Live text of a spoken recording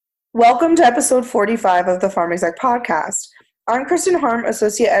Welcome to episode 45 of the Pharm Exec podcast. I'm Kristen Harm,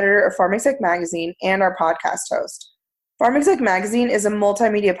 associate editor of Pharm Exec magazine and our podcast host. Pharm Exec magazine is a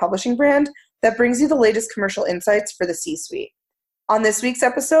multimedia publishing brand that brings you the latest commercial insights for the C-suite. On this week's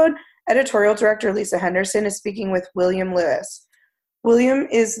episode, editorial director Lisa Henderson is speaking with William Lewis. William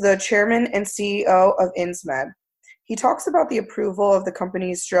is the chairman and CEO of Insmed. He talks about the approval of the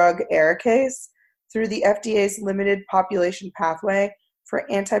company's drug ARIKAYCE through the FDA's limited population pathway for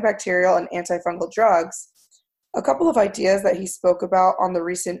antibacterial and antifungal drugs, a couple of ideas that he spoke about on the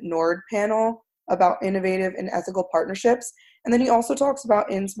recent NORD panel about innovative and ethical partnerships, and then he also talks about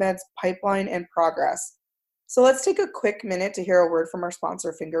Insmed's pipeline and progress. So let's take a quick minute to hear a word from our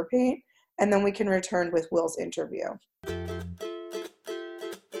sponsor, Fingerpaint, and then we can return with Will's interview.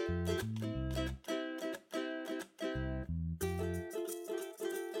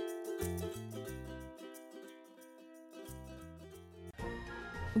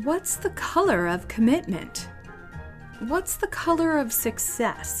 What's the color of commitment? What's the color of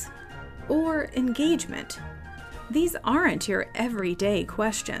success or engagement? These aren't your everyday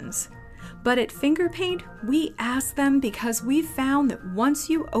questions. But at Fingerpaint, we ask them because we've found that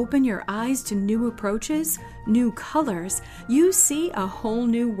once you open your eyes to new approaches, new colors, you see a whole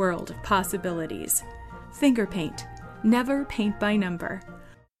new world of possibilities. Fingerpaint, never paint by number.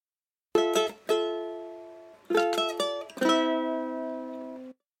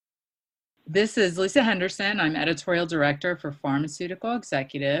 This is Lisa Henderson. I'm editorial director for Pharmaceutical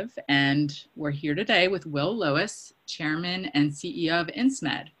Executive, and we're here today with Will Lewis, chairman and CEO of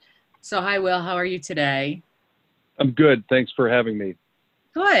Insmed. So hi, Will. How are you today? I'm good. Thanks for having me.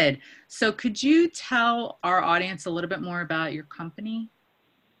 Good. So could you tell our audience a little bit more about your company?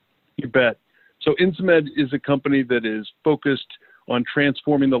 You bet. So Insmed is a company that is focused on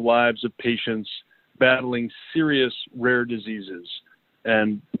transforming the lives of patients battling serious rare diseases.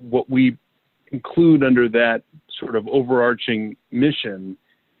 And what we include under that sort of overarching mission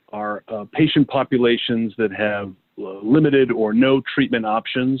are patient populations that have limited or no treatment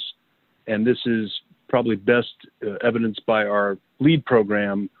options. And this is probably best evidenced by our lead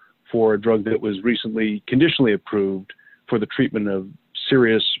program for a drug that was recently conditionally approved for the treatment of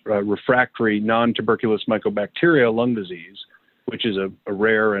serious refractory non-tuberculous mycobacteria lung disease, which is a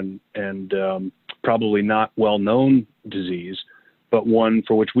rare and probably not well-known disease, but one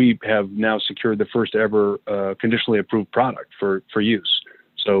for which we have now secured the first ever conditionally approved product for use.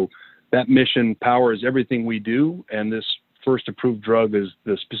 So that mission powers everything we do, and this first approved drug is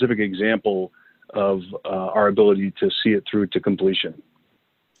the specific example of our ability to see it through to completion.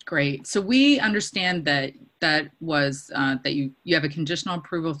 Great. So we understand that you have a conditional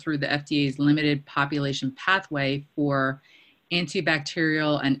approval through the FDA's limited population pathway for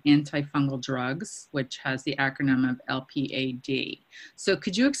antibacterial and antifungal drugs, which has the acronym of LPAD. So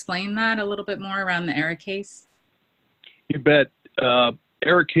could you explain that a little bit more around the ARIKAYCE? You bet.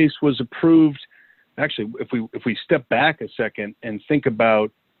 ARIKAYCE was approved. Actually, if we step back a second and think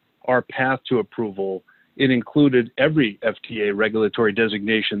about our path to approval, it included every FDA regulatory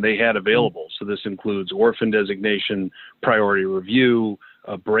designation they had available. So this includes orphan designation, priority review,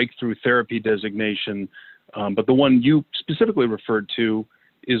 breakthrough therapy designation. But the one you specifically referred to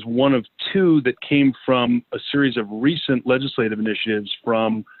is one of two that came from a series of recent legislative initiatives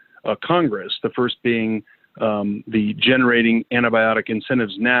from Congress, the first being the Generating Antibiotic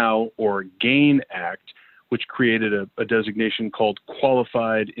Incentives Now, or GAIN Act, which created a designation called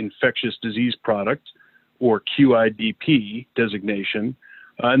Qualified Infectious Disease Product, or QIDP designation.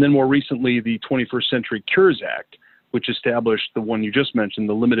 And then more recently, the 21st Century Cures Act, which established the one you just mentioned,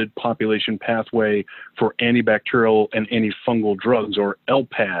 the Limited Population Pathway for Antibacterial and Antifungal Drugs, or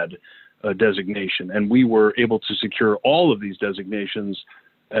LPAD designation. And we were able to secure all of these designations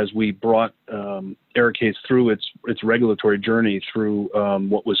as we brought ARIKAYCE through its regulatory journey through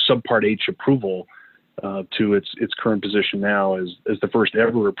what was Subpart H approval to its current position now as the first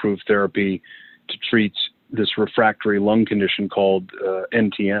ever approved therapy to treat this refractory lung condition called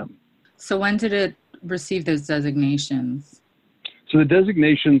NTM. So when did it receive those designations? So the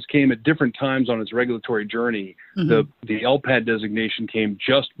designations came at different times on its regulatory journey. Mm-hmm. The LPAD designation came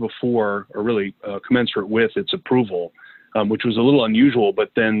just before, or really commensurate with, its approval, which was a little unusual,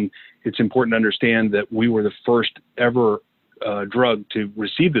 but then it's important to understand that we were the first ever drug to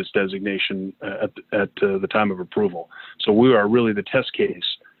receive this designation at the time of approval. So we are really the test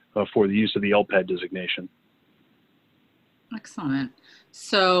case for the use of the LPAD designation. Excellent.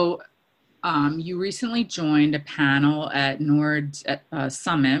 So you recently joined a panel at NORD's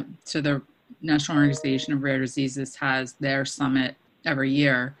summit. So the National Organization of Rare Diseases has their summit every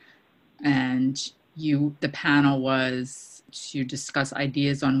year. And the panel was to discuss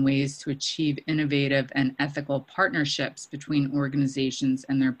ideas on ways to achieve innovative and ethical partnerships between organizations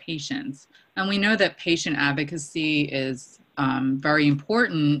and their patients. And we know that patient advocacy is very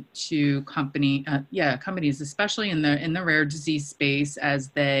important to companies, especially in the rare disease space, as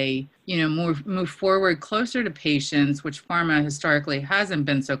they move forward closer to patients, which pharma historically hasn't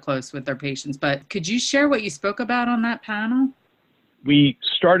been so close with their patients. But could you share what you spoke about on that panel? We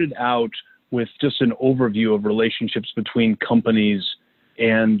started out with just an overview of relationships between companies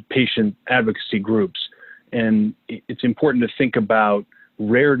and patient advocacy groups. And it's important to think about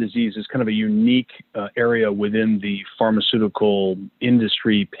rare disease as kind of a unique area within the pharmaceutical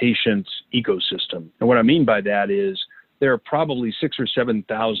industry patient ecosystem. And what I mean by that is there are probably 6,000 or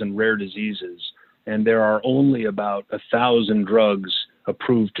 7,000 rare diseases, and there are only about 1,000 drugs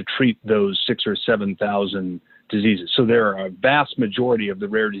approved to treat those 6,000 or 7,000 diseases. So there are a vast majority of the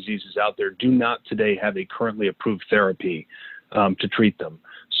rare diseases out there do not today have a currently approved therapy to treat them.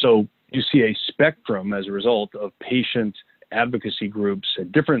 So you see a spectrum as a result of patient advocacy groups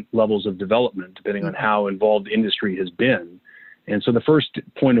at different levels of development, depending on how involved the industry has been. And so the first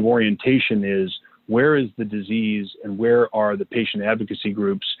point of orientation is, where is the disease and where are the patient advocacy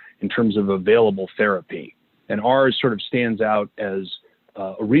groups in terms of available therapy? And ours sort of stands out as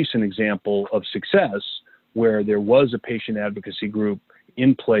a recent example of success, where there was a patient advocacy group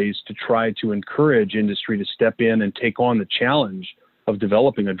in place to try to encourage industry to step in and take on the challenge of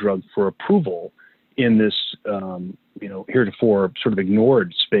developing a drug for approval in this, heretofore sort of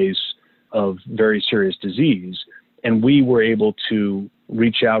ignored space of very serious disease. And we were able to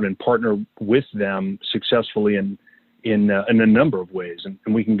reach out and partner with them successfully in a number of ways.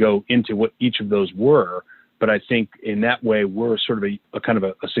 And we can go into what each of those were. But I think in that way, we're sort of a kind of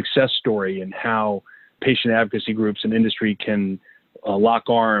a success story in how patient advocacy groups and industry can lock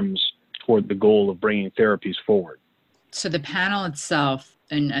arms toward the goal of bringing therapies forward. So the panel itself,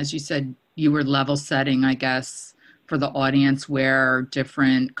 and as you said, you were level setting, I guess, for the audience where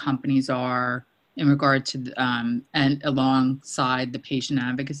different companies are in regard to and alongside the patient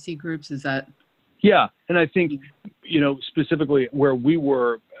advocacy groups. Is that? Yeah. And I think, specifically where we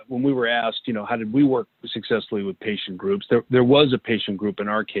were, when we were asked, how did we work successfully with patient groups? There was a patient group in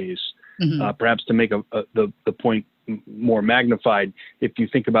our case, perhaps to make the point more magnified. If you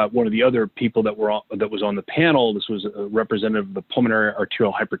think about one of the other people that was on the panel, this was a representative of the pulmonary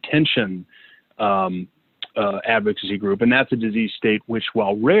arterial hypertension advocacy group, and that's a disease state which,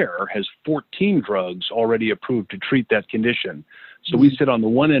 while rare, has 14 drugs already approved to treat that condition. So we sit on the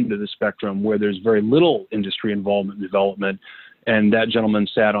one end of the spectrum where there's very little industry involvement and development, and that gentleman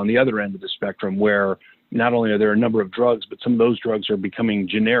sat on the other end of the spectrum where not only are there a number of drugs, but some of those drugs are becoming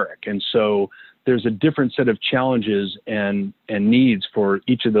generic. And so there's a different set of challenges and needs for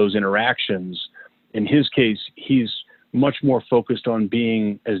each of those interactions. In his case, he's much more focused on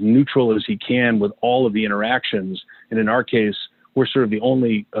being as neutral as he can with all of the interactions. And in our case, we're sort of the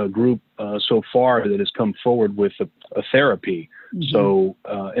only group so far that has come forward with a therapy. So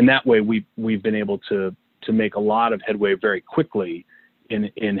in that way, we've been able to make a lot of headway very quickly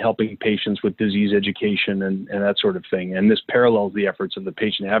in helping patients with disease education and that sort of thing. And this parallels the efforts of the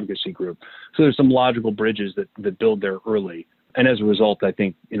patient advocacy group. So there's some logical bridges that build there early. And as a result, I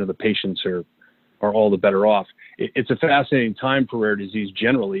think, the patients are all the better off. It's a fascinating time for rare disease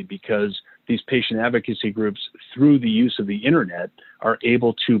generally, because these patient advocacy groups, through the use of the internet, are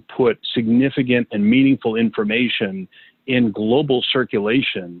able to put significant and meaningful information in global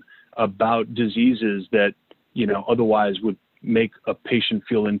circulation about diseases that, otherwise would make a patient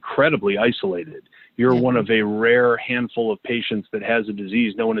feel incredibly isolated. You're one of a rare handful of patients that has a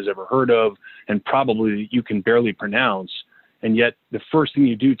disease no one has ever heard of, and probably you can barely pronounce. And yet the first thing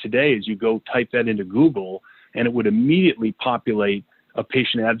you do today is you go type that into Google, and it would immediately populate a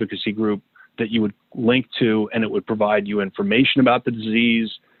patient advocacy group that you would link to, and it would provide you information about the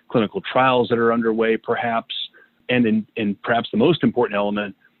disease, clinical trials that are underway perhaps, and perhaps the most important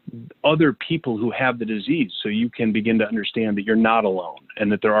element, other people who have the disease, so you can begin to understand that you're not alone and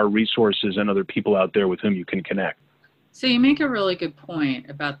that there are resources and other people out there with whom you can connect. So you make a really good point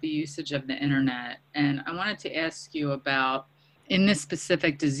about the usage of the internet, and I wanted to ask you about, in this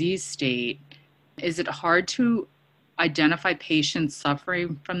specific disease state, is it hard to identify patients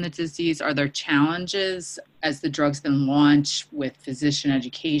suffering from the disease? Are there challenges as the drug's been launched with physician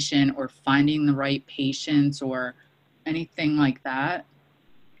education or finding the right patients or anything like that?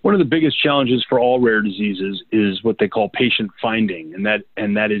 One of the biggest challenges for all rare diseases is what they call patient finding. And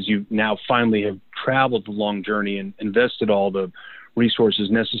that is, you now finally have traveled the long journey and invested all the resources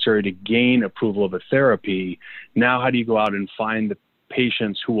necessary to gain approval of a therapy. Now, how do you go out and find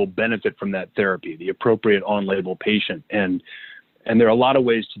patients who will benefit from that therapy, the appropriate on-label patient. And there are a lot of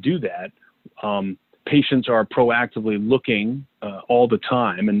ways to do that. Patients are proactively looking all the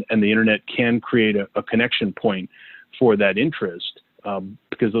time, and the internet can create a connection point for that interest,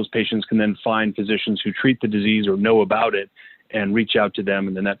 because those patients can then find physicians who treat the disease or know about it and reach out to them,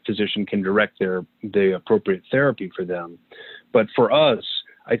 and then that physician can direct the appropriate therapy for them. But for us,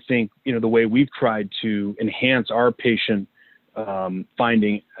 I think, the way we've tried to enhance our patient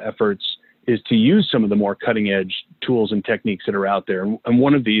finding efforts is to use some of the more cutting edge tools and techniques that are out there. And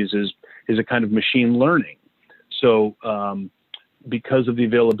one of these is a kind of machine learning. So because of the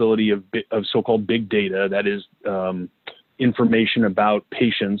availability of so-called big data, that is information about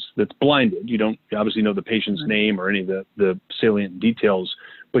patients that's blinded. You don't obviously know the patient's name or any of the salient details,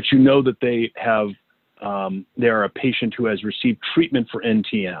 but you know that they are a patient who has received treatment for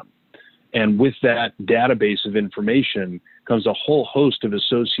NTM. And with that database of information comes a whole host of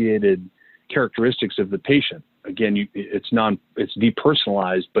associated characteristics of the patient. Again, it's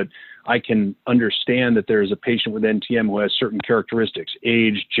depersonalized, but I can understand that there is a patient with NTM who has certain characteristics: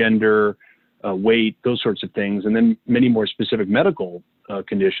 age, gender, weight, those sorts of things, and then many more specific medical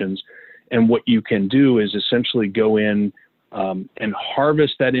conditions. And what you can do is essentially go in and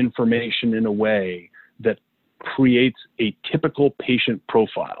harvest that information in a way that creates a typical patient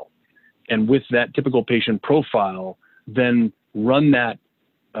profile. And with that typical patient profile, then run that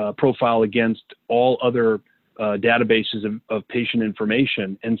profile against all other databases of patient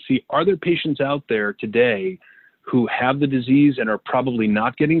information and see, are there patients out there today who have the disease and are probably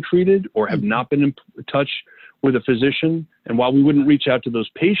not getting treated or have not been in touch with a physician? And while we wouldn't reach out to those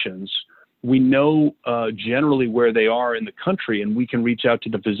patients, we know generally where they are in the country, and we can reach out to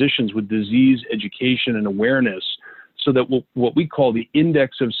the physicians with disease education and awareness, so that what we call the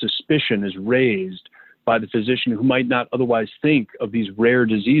index of suspicion is raised by the physician who might not otherwise think of these rare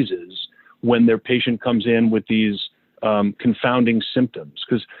diseases when their patient comes in with these confounding symptoms.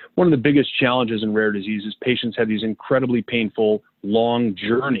 Because one of the biggest challenges in rare diseases, patients have these incredibly painful, long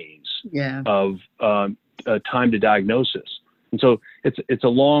journeys of time to diagnosis. And so it's a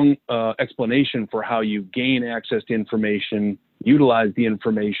long explanation for how you gain access to information, utilize the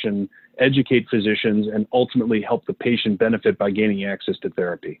information, educate physicians, and ultimately help the patient benefit by gaining access to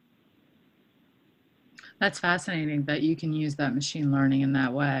therapy. That's fascinating that you can use that machine learning in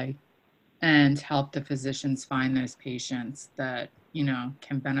that way and help the physicians find those patients that,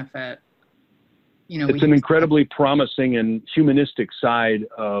 can benefit. It's an incredibly promising and humanistic side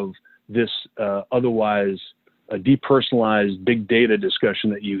of this otherwise a depersonalized big data discussion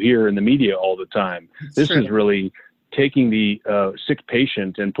that you hear in the media all the time. This is really taking the sick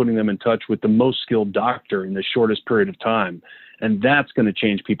patient and putting them in touch with the most skilled doctor in the shortest period of time. And that's going to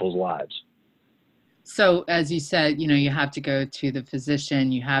change people's lives. So as you said, you have to go to the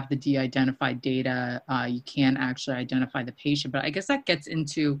physician, you have the de-identified data, you can't actually identify the patient. But I guess that gets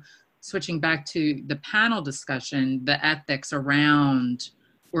into switching back to the panel discussion, the ethics around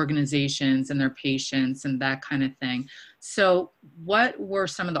organizations and their patients and that kind of thing. So what were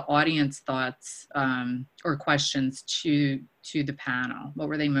some of the audience thoughts or questions to the panel? What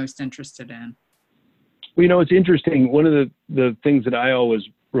were they most interested in? Well, it's interesting. One of the things that I always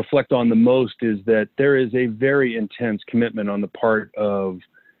reflect on the most is that there is a very intense commitment on the part of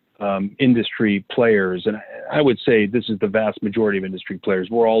industry players. And I would say this is the vast majority of industry players.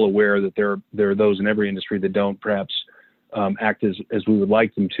 We're all aware that there are those in every industry that don't perhaps act as we would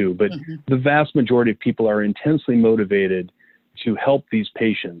like them to. But the vast majority of people are intensely motivated to help these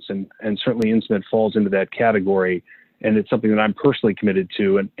patients. And certainly Insmed falls into that category. And it's something that I'm personally committed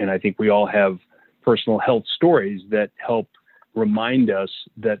to. And I think we all have personal health stories that help remind us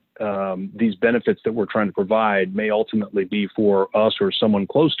that these benefits that we're trying to provide may ultimately be for us or someone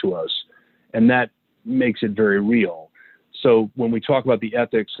close to us. And that makes it very real. So when we talk about the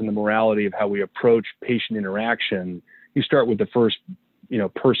ethics and the morality of how we approach patient interaction, you start with the first,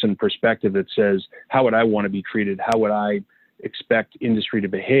 person perspective that says, how would I want to be treated? How would I expect industry to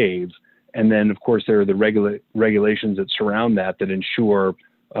behave? And then, of course, there are the regulations that surround that ensure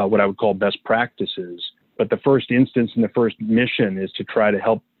what I would call best practices. But the first instance and the first mission is to try to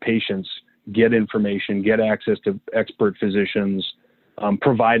help patients get information, get access to expert physicians,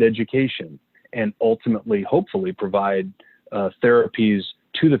 provide education, and ultimately, hopefully, provide therapies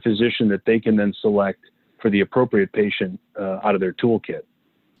to the physician that they can then select for the appropriate patient out of their toolkit.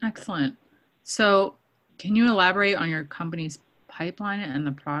 Excellent. So can you elaborate on your company's pipeline and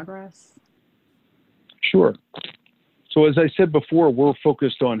the progress? Sure. So as I said before, we're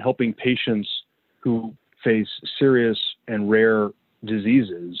focused on helping patients who face serious and rare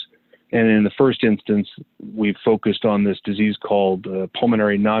diseases And in the first instance, we focused on this disease called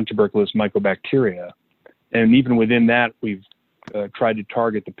pulmonary non-tuberculous mycobacteria. And even within that, we've tried to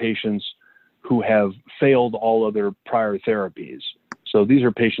target the patients who have failed all other prior therapies. So these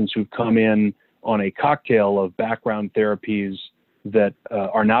are patients who've come in on a cocktail of background therapies that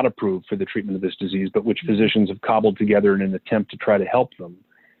are not approved for the treatment of this disease, but which physicians have cobbled together in an attempt to try to help them.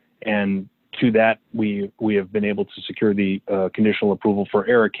 And to that, we have been able to secure the conditional approval for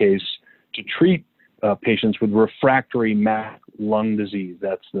ARIKAYCE to treat patients with refractory MAC lung disease.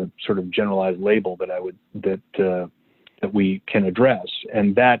 That's the sort of generalized label that we can address,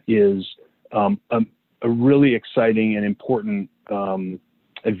 and that is a really exciting and important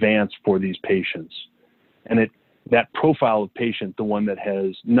advance for these patients. And that profile of patient, the one that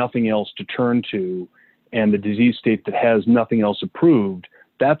has nothing else to turn to, and the disease state that has nothing else approved,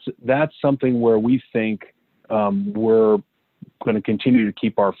 that's something where we think we're going to continue to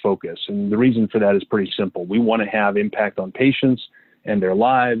keep our focus. And the reason for that is pretty simple. We want to have impact on patients and their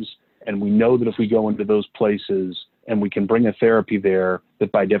lives, and we know that if we go into those places and we can bring a therapy there,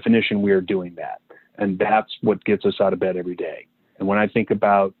 that by definition we are doing that. And that's what gets us out of bed every day. And when I think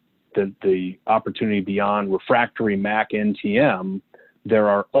about the opportunity beyond refractory MAC NTM, there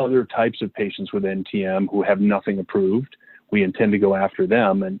are other types of patients with NTM who have nothing approved. We intend to go after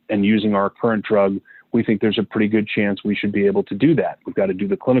them, and using our current drug, we think there's a pretty good chance we should be able to do that. We've got to do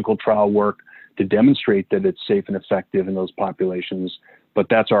the clinical trial work to demonstrate that it's safe and effective in those populations. But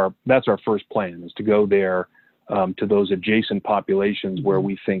that's our first plan, is to go there to those adjacent populations where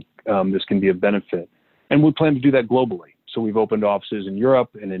we think this can be of benefit. And we plan to do that globally. So we've opened offices in Europe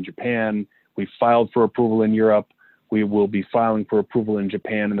and in Japan. We filed for approval in Europe. We will be filing for approval in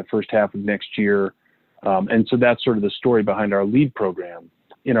Japan in the first half of next year. And so that's sort of the story behind our lead program.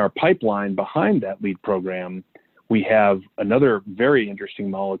 In our pipeline behind that lead program, we have another very interesting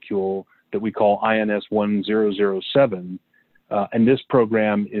molecule that we call INS1007. And this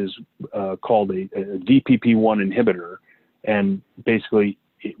program is called a DPP1 inhibitor. And basically,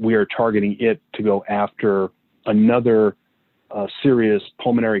 we are targeting it to go after another serious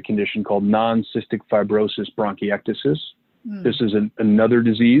pulmonary condition called non-cystic fibrosis bronchiectasis. This is another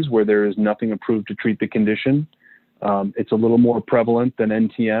disease where there is nothing approved to treat the condition. It's a little more prevalent than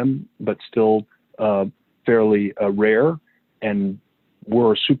NTM, but still fairly rare. And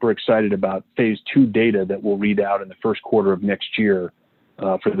we're super excited about phase 2 data that will read out in the first quarter of next year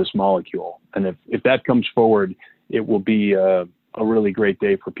for this molecule. And if that comes forward, it will be a really great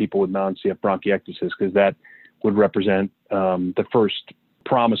day for people with non-CF bronchiectasis, because that would represent the first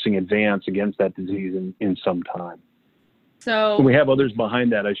promising advance against that disease in some time. So we have others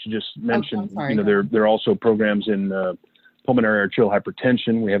behind that. I should just mention, there are also programs in pulmonary arterial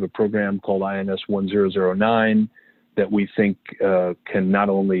hypertension. We have a program called INS1009 that we think can not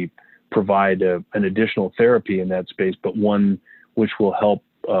only provide an additional therapy in that space, but one which will help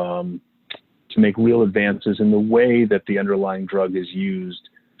to make real advances in the way that the underlying drug is used,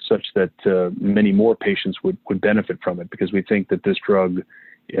 such that many more patients would benefit from it, because we think that this drug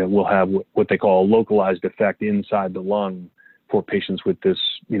will have what they call a localized effect inside the lung for patients with this,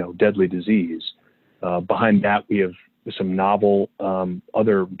 deadly disease. Behind that, we have some novel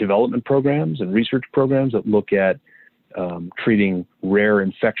other development programs and research programs that look at treating rare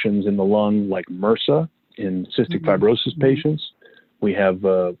infections in the lung, like MRSA in cystic fibrosis patients. We have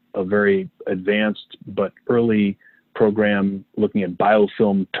a very advanced but early program looking at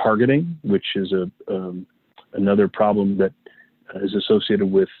biofilm targeting, which is another problem that is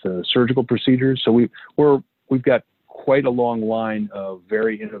associated with surgical procedures. So we've got quite a long line of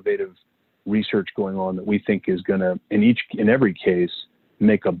very innovative research going on that we think is going to, in every case,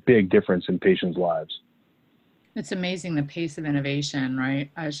 make a big difference in patients' lives. It's amazing, the pace of innovation, right?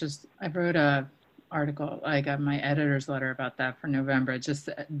 I wrote a article, I got my editor's letter about that for November. Just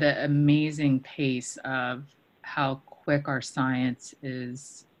the amazing pace of how quick our science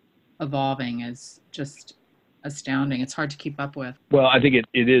is evolving is just astounding. It's hard to keep up with. Well, I think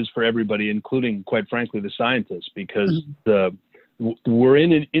it is for everybody, including, quite frankly, the scientists, because we're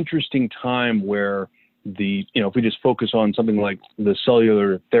in an interesting time where if we just focus on something like the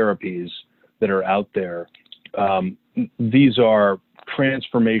cellular therapies that are out there, these are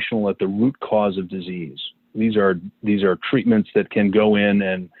transformational at the root cause of disease. These are treatments that can go in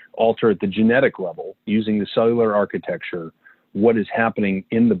and alter at the genetic level using the cellular architecture what is happening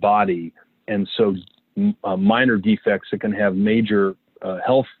in the body. And so minor defects that can have major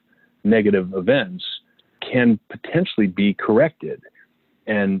health negative events can potentially be corrected.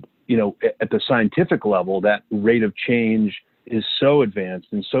 And, at the scientific level, that rate of change is so advanced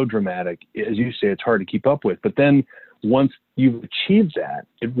and so dramatic. As you say, it's hard to keep up with. But then once you've achieved that,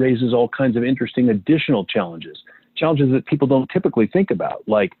 it raises all kinds of interesting additional challenges that people don't typically think about,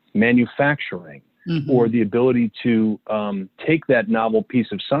 like manufacturing, or the ability to take that novel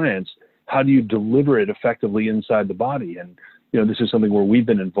piece of science. How do you deliver it effectively inside the body? And this is something where we've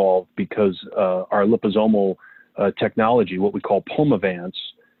been involved because our liposomal technology, what we call Pulmovance,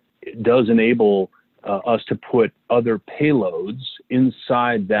 it does enable us to put other payloads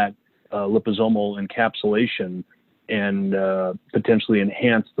inside that liposomal encapsulation and potentially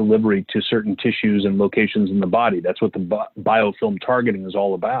enhance delivery to certain tissues and locations in the body. That's what the biofilm targeting is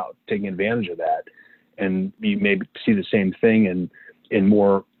all about, taking advantage of that. And you may see the same thing in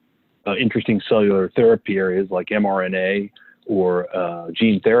more interesting cellular therapy areas like mRNA or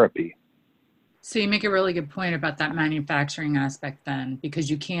gene therapy. So you make a really good point about that manufacturing aspect then, because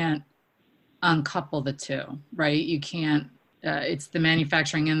you can't uncouple the two, right? You can't, it's the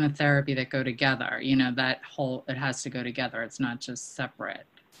manufacturing and the therapy that go together, it has to go together. It's not just separate.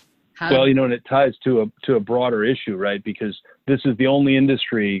 And it ties to a broader issue, right? Because this is the only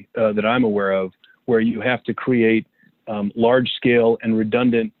industry that I'm aware of where you have to create large scale and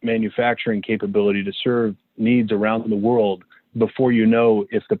redundant manufacturing capability to serve needs around the world before you know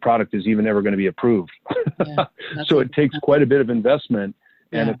if the product is even ever going to be approved. Yeah, so it takes quite a bit of investment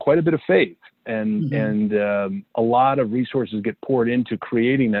and quite a bit of faith. And a lot of resources get poured into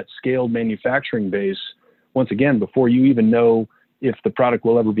creating that scaled manufacturing base, once again, before you even know if the product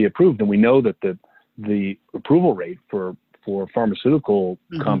will ever be approved. And we know that the approval rate for pharmaceutical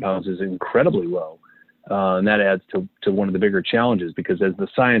compounds is incredibly low. And that adds to one of the bigger challenges, because as the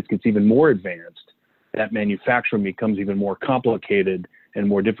science gets even more advanced, that manufacturing becomes even more complicated and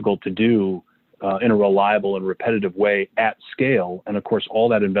more difficult to do in a reliable and repetitive way at scale. And of course, all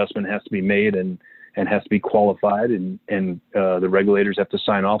that investment has to be made and has to be qualified, and the regulators have to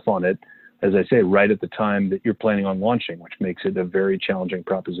sign off on it, as I say, right at the time that you're planning on launching, which makes it a very challenging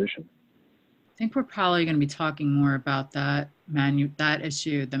proposition. I think we're probably going to be talking more about that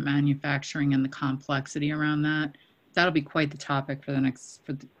issue, the manufacturing and the complexity around that. That'll be quite the topic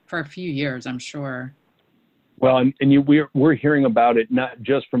for a few years, I'm sure. Well, and we're hearing about it not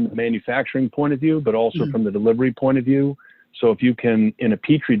just from the manufacturing point of view, but also from the delivery point of view. So if you can, in a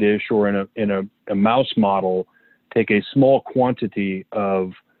petri dish or in a mouse model, take a small quantity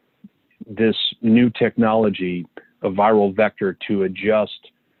of this new technology, a viral vector, to adjust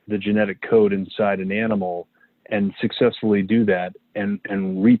the genetic code inside an animal and successfully do that and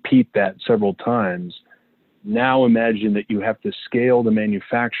repeat that several times, now imagine that you have to scale the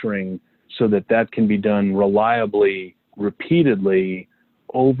manufacturing so that can be done reliably, repeatedly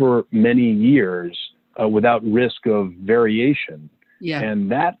over many years without risk of variation. Yeah. And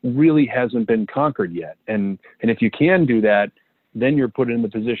that really hasn't been conquered yet. And if you can do that, then you're put in the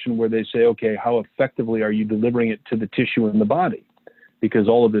position where they say, okay, how effectively are you delivering it to the tissue in the body? Because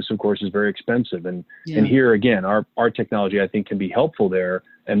all of this, of course, is very expensive. And here again, our technology, I think, can be helpful there.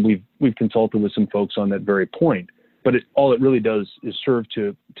 And we've consulted with some folks on that very point. But all it really does is serve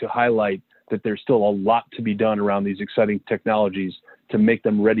to highlight that there's still a lot to be done around these exciting technologies to make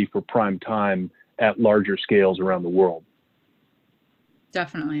them ready for prime time at larger scales around the world.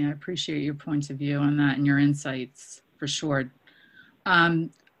 Definitely. I appreciate your points of view on that and your insights, for sure.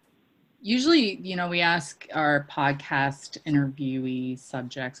 Usually, we ask our podcast interviewee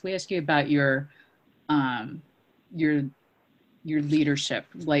subjects, we ask you about your leadership.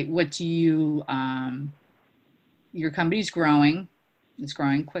 Like, what do you, your company's growing, it's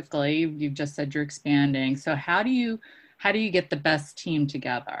growing quickly. You've just said you're expanding. So how do you get the best team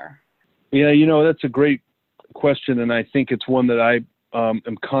together? Yeah, that's a great question. And I think it's one that I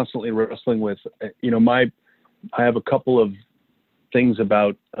am constantly wrestling with. I have a couple of things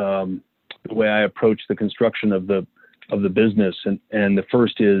about the way I approach the construction of the business. And the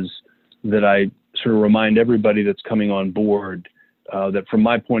first is that I sort of remind everybody that's coming on board that from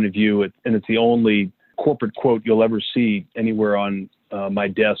my point of view, and it's the only corporate quote you'll ever see anywhere on my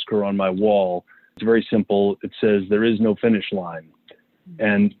desk or on my wall. It's very simple. It says, there is no finish line.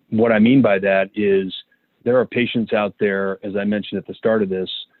 And what I mean by that is there are patients out there, as I mentioned at the start of this,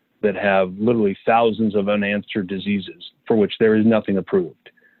 that have literally thousands of unanswered diseases for which there is nothing approved.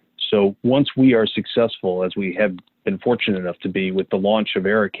 So once we are successful, as we have been fortunate enough to be with the launch of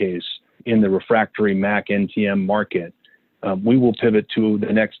ARIKAYCE in the refractory MAC NTM market, we will pivot to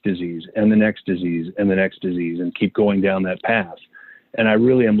the next disease and the next disease and the next disease and keep going down that path. And I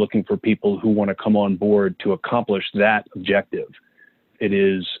really am looking for people who want to come on board to accomplish that objective. It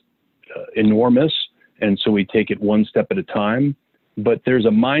is enormous, and so we take it one step at a time. But there's a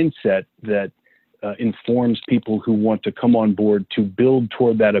mindset that informs people who want to come on board to build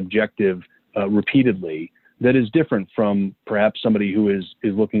toward that objective repeatedly, that is different from perhaps somebody who is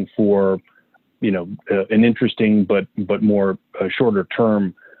looking for, an interesting but more shorter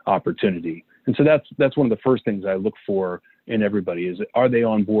term opportunity. And so that's one of the first things I look for in everybody is, are they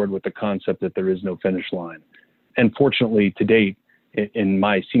on board with the concept that there is no finish line? And fortunately, to date, in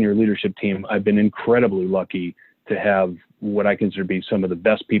my senior leadership team, I've been incredibly lucky to have what I consider to be some of the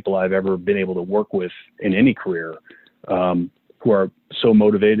best people I've ever been able to work with in any career, who are so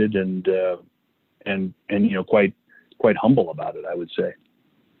motivated and quite humble about it, I would say.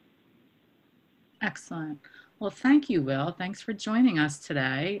 Excellent. Well, thank you, Will. Thanks for joining us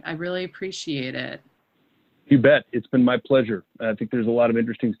today. I really appreciate it. You bet. It's been my pleasure. I think there's a lot of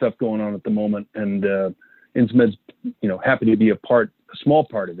interesting stuff going on at the moment, and Insmed's, happy to be a small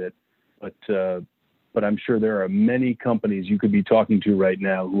part of it, but I'm sure there are many companies you could be talking to right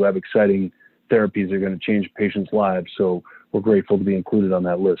now who have exciting therapies that are going to change patients' lives. So we're grateful to be included on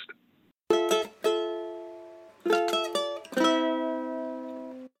that list.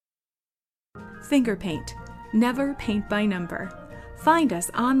 Fingerpaint. Never paint by number. Find us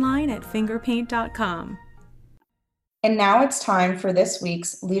online at fingerpaint.com. And now it's time for this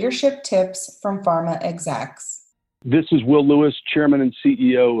week's leadership tips from pharma execs. This is Will Lewis, Chairman and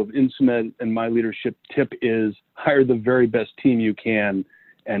CEO of Insmed, and my leadership tip is hire the very best team you can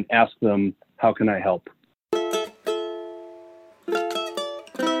and ask them, how can I help?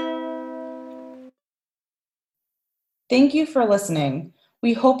 Thank you for listening.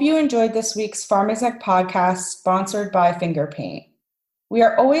 We hope you enjoyed this week's PharmExec podcast sponsored by Fingerpaint. We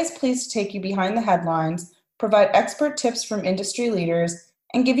are always pleased to take you behind the headlines, provide expert tips from industry leaders,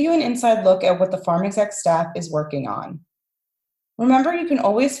 and give you an inside look at what the PharmExec staff is working on. Remember, you can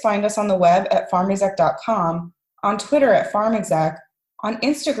always find us on the web at pharmexec.com, on Twitter at PharmExec, on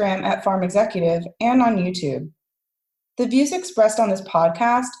Instagram at PharmExecutive, and on YouTube. The views expressed on this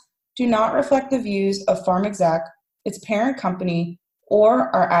podcast do not reflect the views of PharmExec, its parent company, or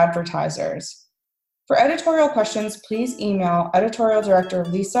our advertisers. For editorial questions, please email Editorial Director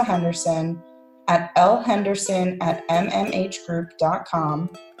Lisa Henderson at lhenderson@mmhgroup.com.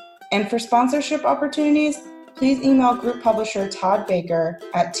 And for sponsorship opportunities, please email Group Publisher Todd Baker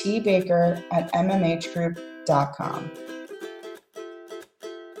at tbaker@mmhgroup.com.